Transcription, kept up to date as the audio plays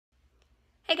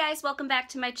Hey guys, welcome back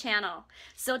to my channel.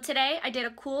 So today I did a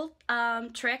cool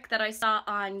trick that I saw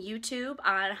on YouTube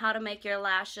on how to make your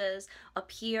lashes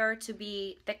appear to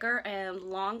be thicker and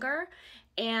longer.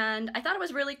 And I thought it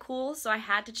was really cool, so I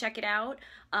had to check it out.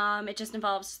 It just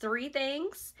involves 3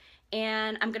 things.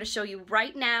 And I'm going to show you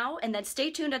right now, and then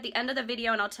stay tuned at the end of the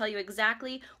video and I'll tell you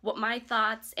exactly what my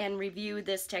thoughts and review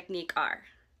this technique are.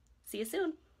 See you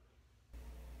soon.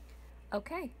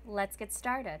 Okay, let's get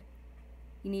started.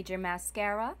 You need your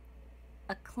mascara,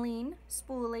 a clean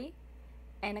spoolie,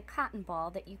 and a cotton ball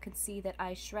that you can see that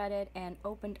I shredded and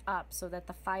opened up so that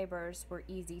the fibers were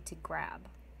easy to grab.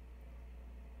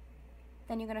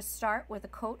 Then you're going to start with a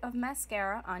coat of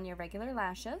mascara on your regular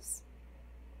lashes.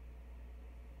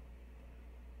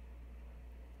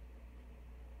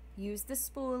 Use the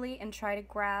spoolie and try to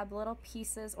grab little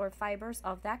pieces or fibers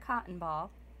of that cotton ball.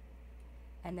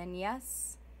 And then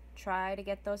yes, try to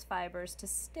get those fibers to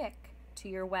stick to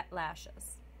your wet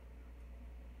lashes.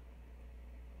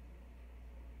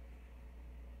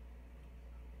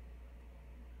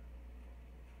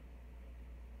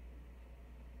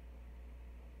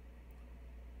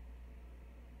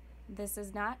 This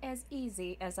is not as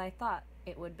easy as I thought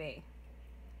it would be.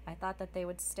 I thought that they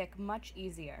would stick much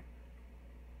easier.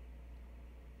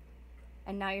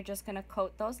 And now you're just going to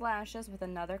coat those lashes with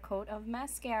another coat of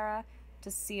mascara to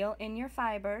seal in your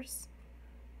fibers.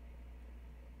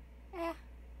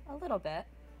 A little bit.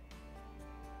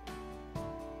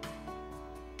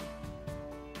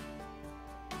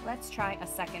 Let's try a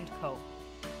second coat.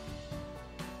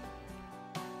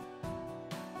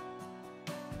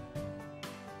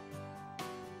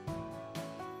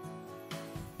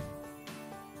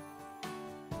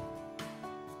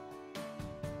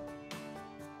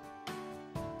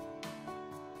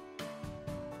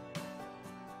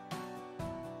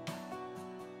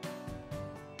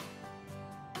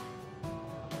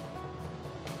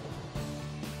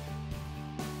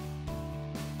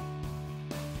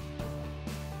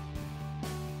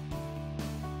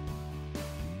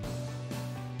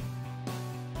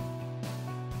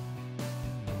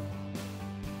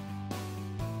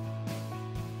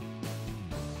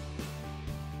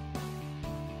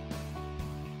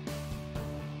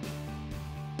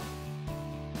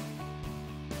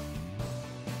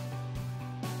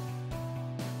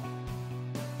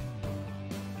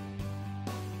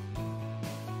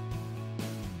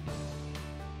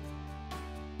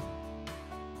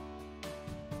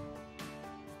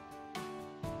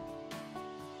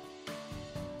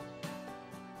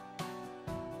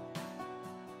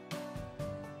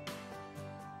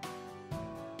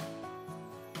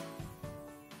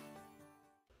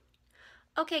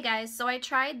 Okay guys, so I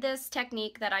tried this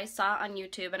technique that I saw on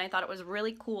YouTube and I thought it was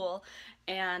really cool,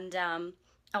 and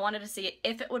I wanted to see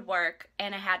if it would work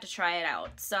and I had to try it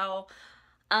out. So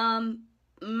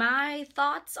my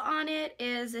thoughts on it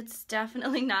is it's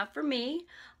definitely not for me.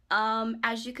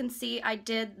 As you can see, I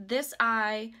did this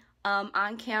eye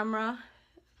on camera.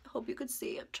 Hope you could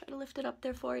see. I'm trying to lift it up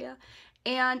there for you.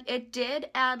 And it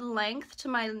did add length to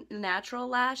my natural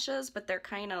lashes, but they're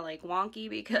kind of like wonky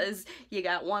because you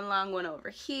got one long one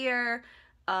over here.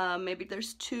 Maybe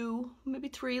there's 2, maybe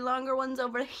 3 longer ones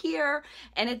over here,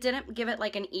 and it didn't give it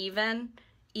like an even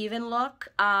look.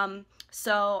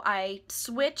 So I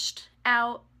switched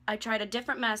out. I tried a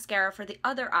different mascara for the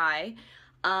other eye,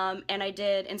 and I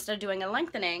did, instead of doing a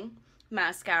lengthening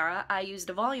mascara, I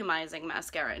used a volumizing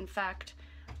mascara. In fact,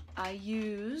 I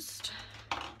used,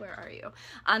 where are you?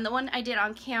 On the one I did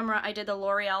on camera, I did the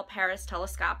L'Oreal Paris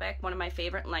Telescopic, one of my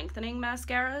favorite lengthening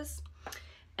mascaras.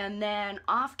 And then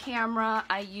off camera,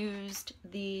 I used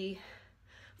the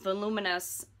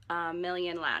Voluminous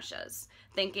Million Lashes,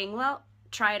 thinking, well,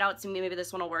 try it out, see maybe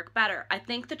this one will work better. I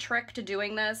think the trick to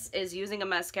doing this is using a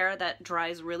mascara that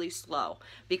dries really slow,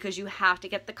 because you have to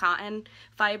get the cotton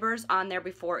fibers on there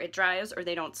before it dries or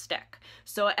they don't stick.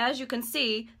 So as you can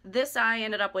see, this eye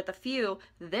ended up with a few.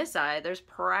 This eye, there's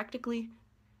practically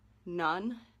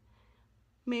none.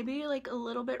 Maybe like a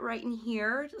little bit right in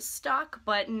here stuck,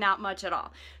 but not much at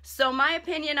all. So my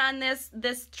opinion on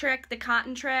this trick, the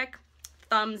cotton trick,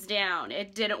 thumbs down.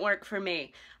 It didn't work for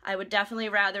me. I would definitely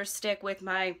rather stick with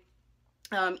my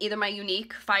either my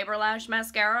unique fiber lash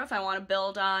mascara if I want to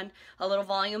build on a little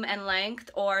volume and length,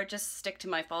 or just stick to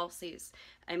my falsies.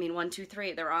 I mean, 1, 2,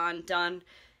 3, they're on, done.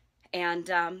 And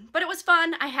but it was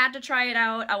fun. I had to try it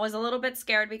out. I was a little bit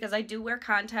scared because I do wear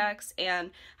contacts and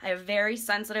I have very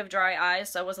sensitive dry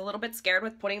eyes, so I was a little bit scared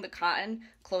with putting the cotton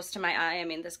close to my eye. I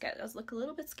mean, this guy does look a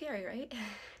little bit scary, right?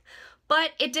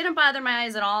 But it didn't bother my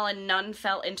eyes at all, and none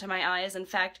fell into my eyes. In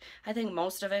fact, I think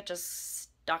most of it just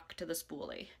stuck to the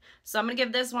spoolie. So I'm gonna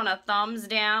give this one a thumbs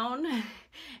down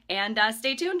and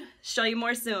stay tuned. Show you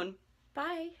more soon.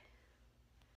 Bye.